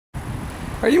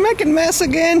Are you making a mess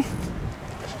again?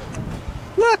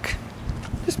 Look!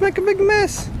 Just make a big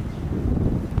mess.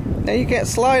 Now you can't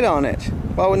slide on it.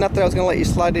 Well, not that I was going to let you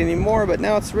slide anymore, but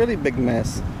now it's really a big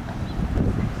mess.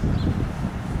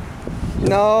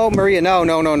 No, Maria, no,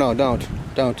 don't.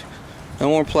 No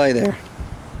more play there.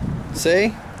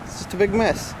 See? It's just a big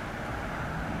mess.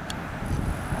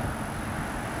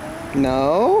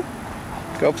 No.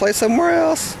 Go play somewhere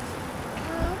else.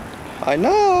 I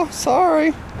know,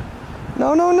 sorry.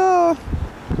 No.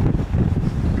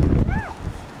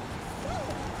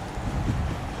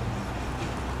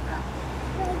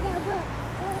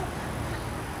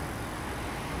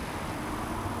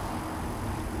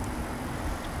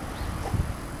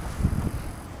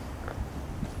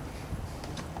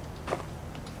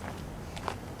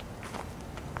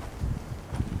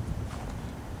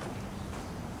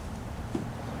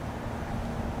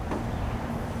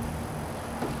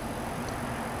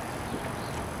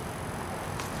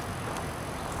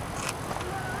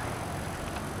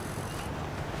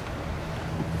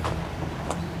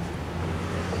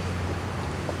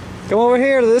 Come over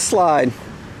here to this slide.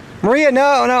 Maria,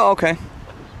 no, okay.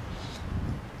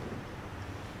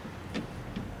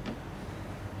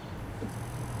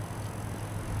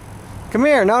 Come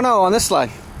here, no, on this slide.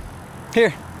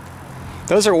 Here.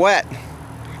 Those are wet.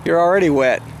 You're already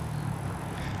wet.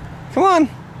 Come on.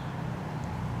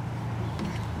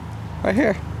 Right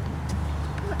here.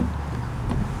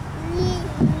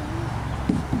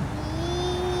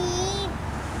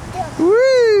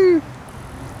 Woo!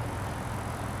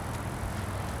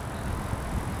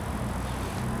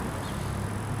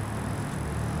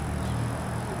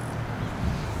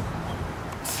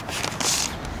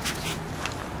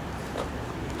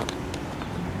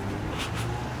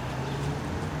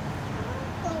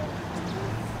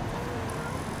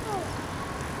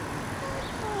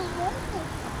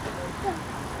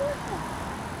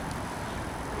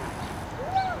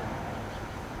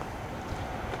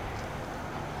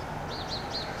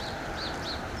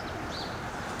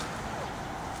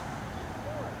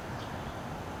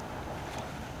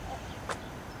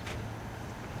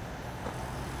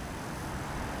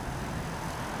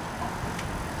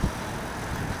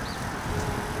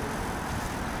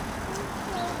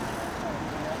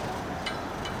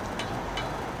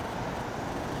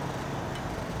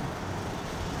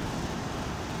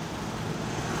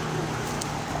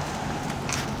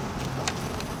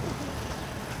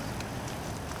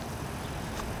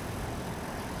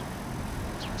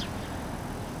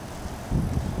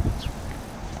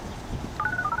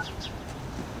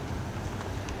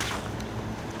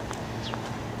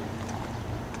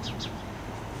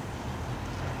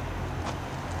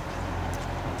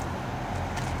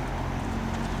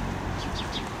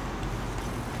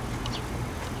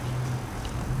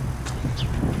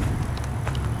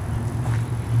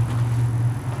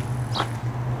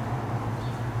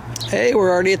 Hey,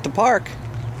 we're already at the park.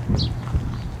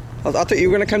 I thought you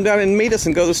were going to come down and meet us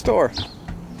and go to the store.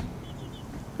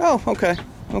 Oh, okay.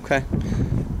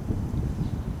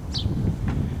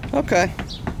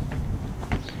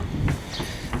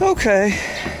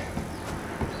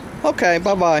 Okay,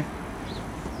 bye-bye.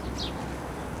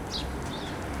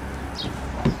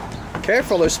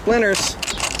 Careful, there's splinters.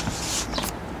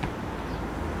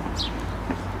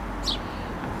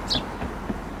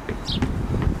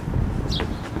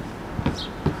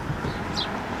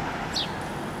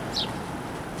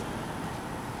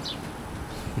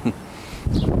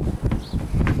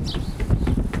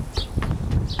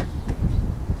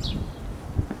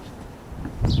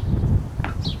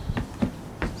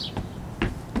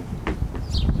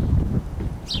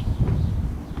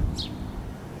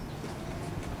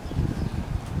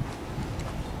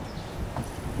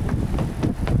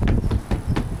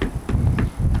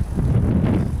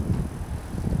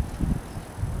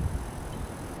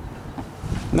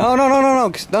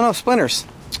 No, splinters.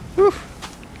 Whew.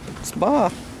 It's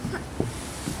Bob.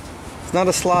 It's not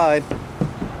a slide.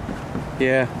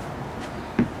 Yeah.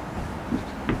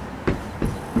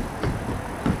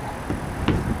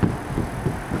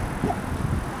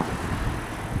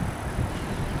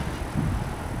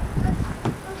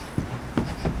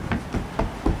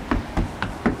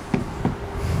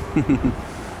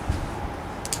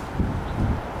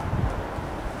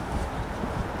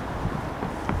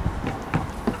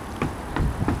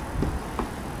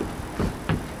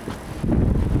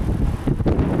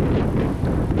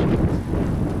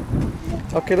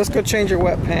 Okay, let's go change your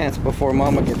wet pants before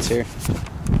Mama gets here.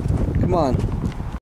 Come on.